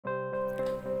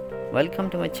Welcome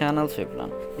to my channel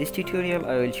Swiplan. This tutorial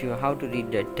I will show you how to read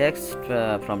the text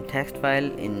from text file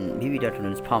in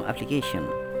VB.NET's Form application.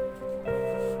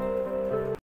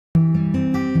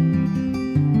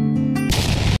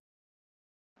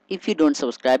 If you don't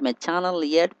subscribe my channel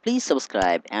yet, please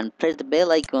subscribe and press the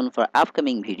bell icon for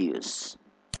upcoming videos.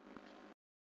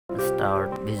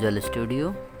 Start Visual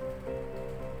Studio.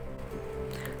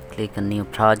 Click on New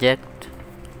Project.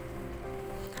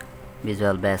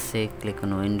 Visual Basic. Click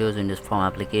on Windows Form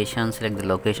application. Select the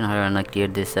location where you want to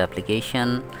create this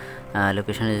application.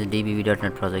 Location is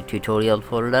dbb.net project tutorial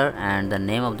folder, and the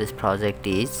name of this project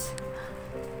is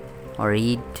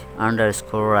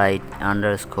read_write_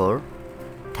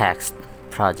 text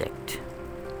project.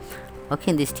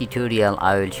 Okay, in this tutorial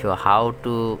I will show how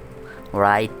to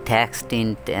write text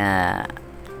in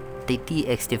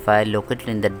txt file located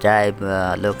in the drive,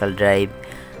 local drive,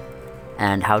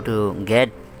 and how to get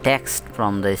text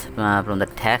from this from the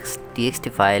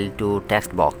txt file to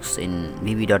text box in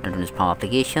VB.NET Form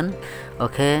application.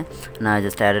 Okay, now I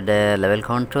just added a level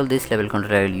control. This level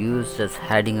control I will use as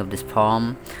heading of this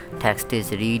form. Text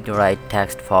is read write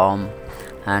text form,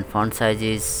 and font size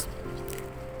is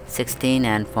 16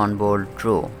 and font bold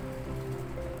true.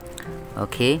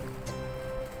 Okay,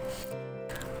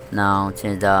 now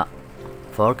change the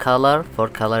fore color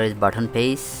is button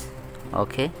page.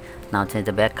 Okay, now change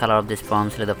the back color of this form.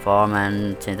 Select the form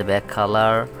and change the back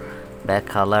color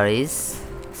is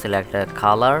select a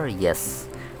color. Yes,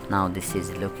 now this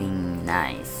is looking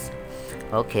nice.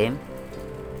 Okay,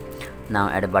 now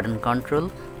add a button control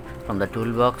from the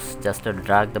toolbox. Just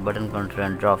drag the button control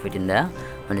and drop it in the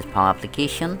Form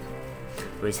application.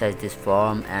 Resize this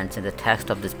form and change the text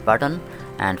of this button,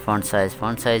 and font size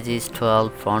is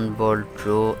 12, font bold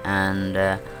true, and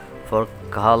for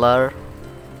color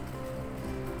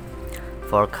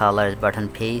is button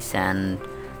page, and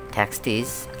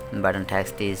button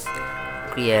text is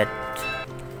create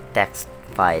text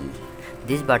file.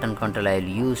 This button control I will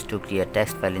use to create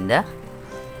text file in the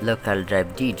local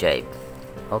drive D drive.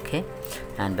 Okay,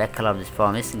 and back color of this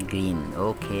form is green.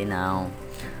 Okay, now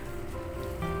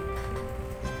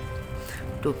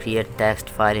to create text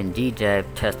file in D drive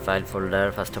test file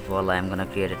folder, first of all I am gonna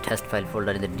create a test file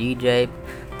folder in the D drive.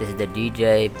 This is the D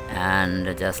drive,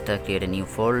 and just create a new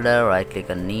folder. Right click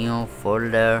on new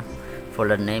folder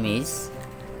name is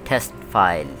test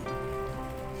file.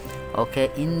 Okay,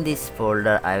 in this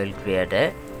folder I will create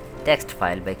a text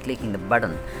file by clicking the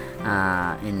button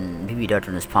in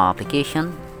VB.NET Form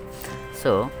application.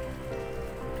 So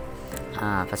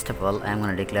first of all I am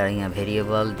going to declaring a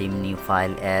variable dim new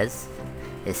file as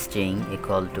a string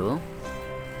equal to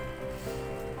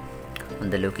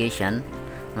the location.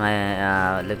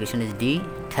 My location is D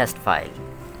test file.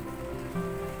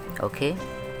 Okay,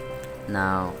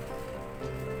 now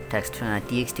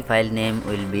txt file name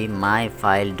will be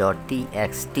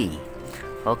myfile.txt.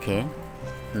 Okay,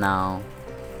 now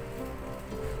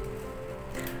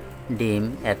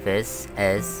dim fs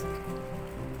as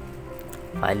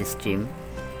file stream.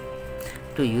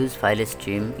 To use file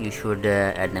stream you should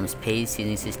add namespace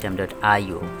using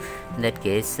system.io. in that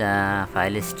case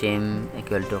file stream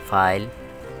equal to file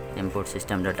import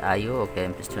system.io.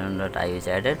 okay, system.io is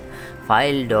added.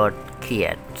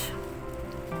 File.create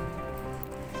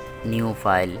new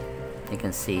file. You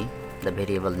can see the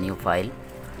variable new file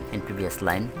in previous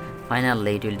line.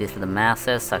 Finally it will display the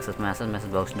message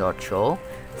message box show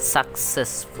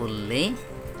successfully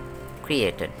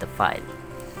created the file.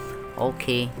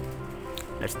 Okay,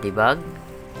 let's debug.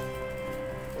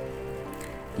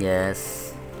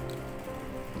 Yes,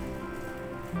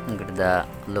 go to the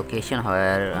location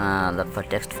where the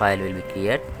text file will be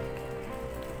created.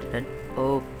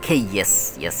 Okay,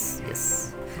 yes,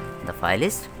 the file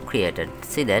is created.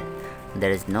 See that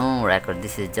there is no record,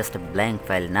 this is just a blank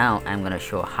file. Now I'm gonna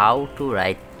show how to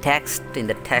write text in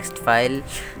the text file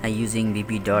using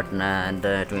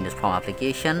VB.NET Form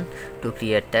application. To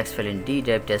create text file in D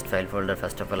drive test file folder,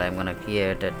 first of all I'm gonna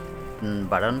create a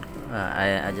button.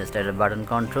 I just added a button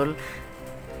control,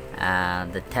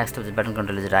 and the text of the button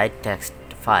control is write text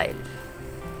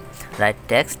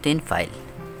in file.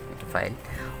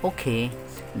 Okay,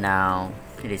 now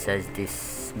resize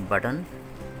this button.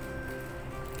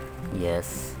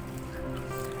 Yes,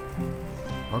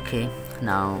 okay,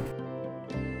 now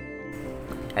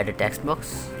add a text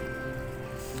box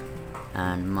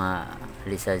and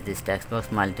resize this text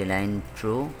box multi-line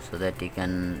true, so that you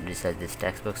can resize this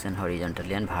text box in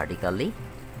horizontally and vertically,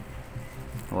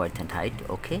 width and height.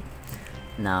 Okay,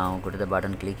 now go to the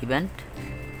button click event.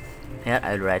 Here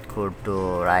I will write code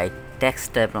to write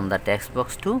text from the text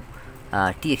box to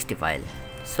txt file.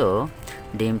 So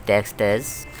dim text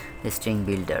as string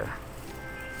builder.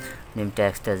 Name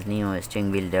text as new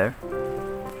string builder.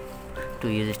 To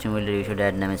use string builder, you should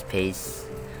add namespace.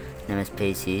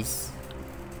 Namespace is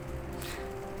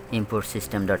import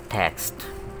system.text.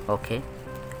 Okay,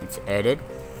 it's added.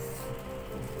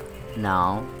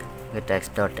 Now the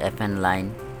text.fn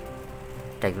line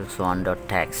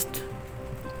textbox1.text.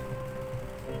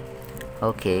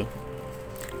 Okay,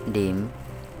 dim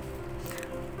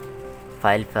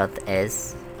file path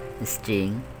as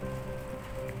string.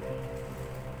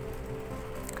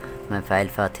 My file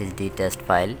path is dtest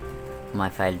file, my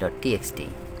file.txt.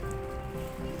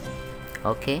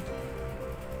 Okay,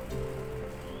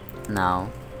 now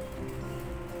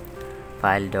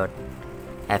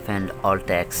file.fn all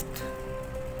text,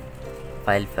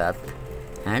 file path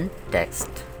and text.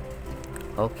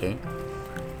 Okay,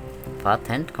 path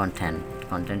and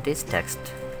content is text.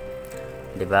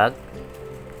 Debug.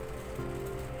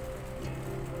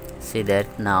 See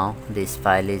that now this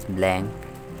file is blank.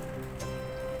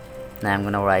 Now I'm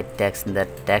gonna write text in the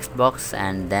text box,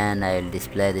 and then I will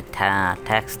display the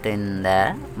text in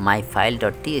the my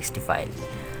file.txt file.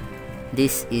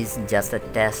 This is just a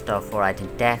test of writing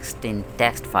text in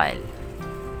text file.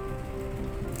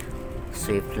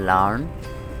 Swift learn,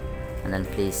 and then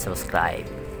please subscribe.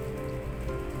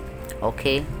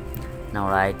 Okay, now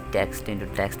write text into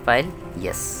text file.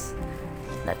 Yes,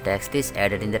 the text is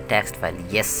added in the text file.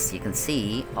 Yes, you can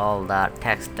see all the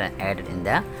text added in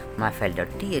the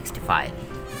myfile.txt file.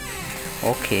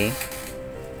 Okay,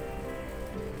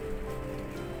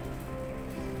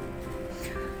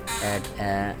 add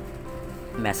a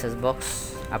message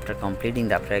box. After executing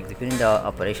the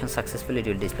operation successfully, it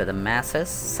will display the message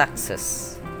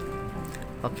success.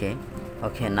 Okay,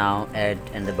 now add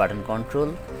in the button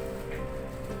control.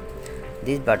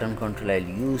 This button control I'll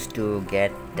use to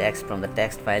get text from the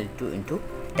text file into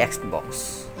text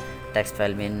box. Text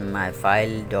file mean my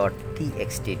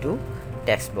file.txt to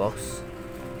text box.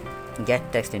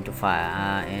 Get text into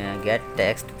file. Get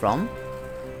text from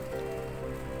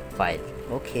file.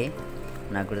 Okay,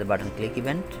 now go to the button click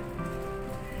event.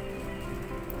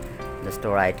 Just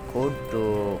write code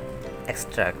to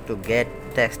extract to get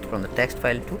text from the text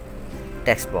file to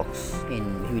text box in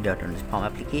view.form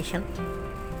application.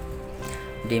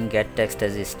 Dim get text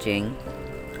as a string.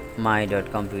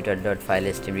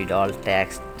 my.computer.filestem read all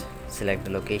text. Select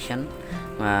the location.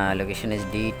 Location is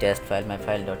d test file, my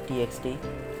file.txt.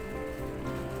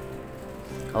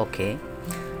 Okay,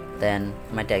 then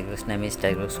my textbox name is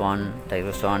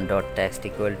textbox1.text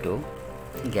equal to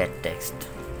get text.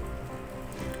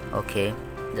 Okay,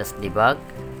 just debug.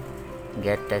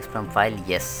 Get text from file.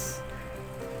 Yes,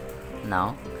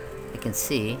 now you can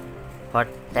see what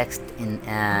text in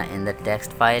the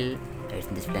text file. It's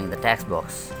displaying the text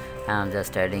box. I'm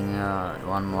just adding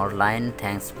one more line.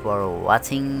 Thanks for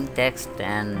watching text,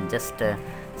 and just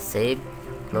save,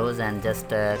 close, and just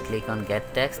click on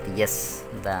get text. Yes,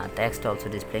 the text also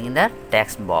displaying in the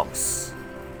text box.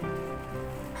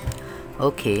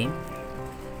 Okay,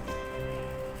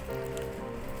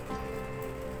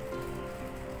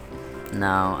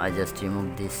 now I just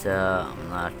remove this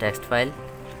text file,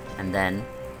 and then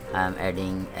I'm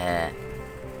adding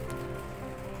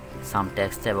some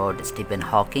text about Stephen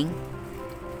Hawking.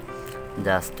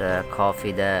 Just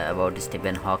copy the about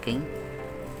Stephen Hawking,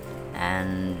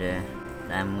 and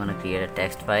I'm gonna create a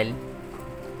text file.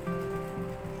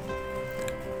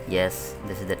 Yes,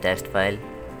 this is the text file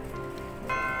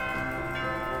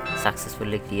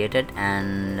successfully created,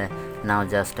 and now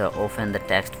just open the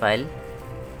text file.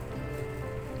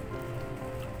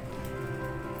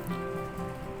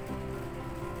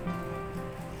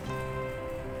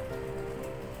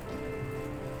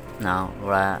 Now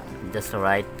just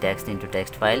write text into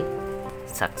text file.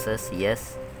 Success.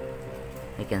 Yes,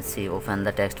 you can see, open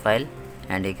the text file,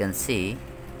 and you can see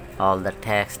all the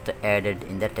text added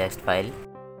in the text file.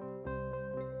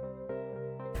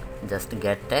 Just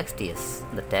get text. Yes,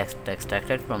 the text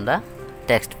extracted from the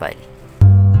text file.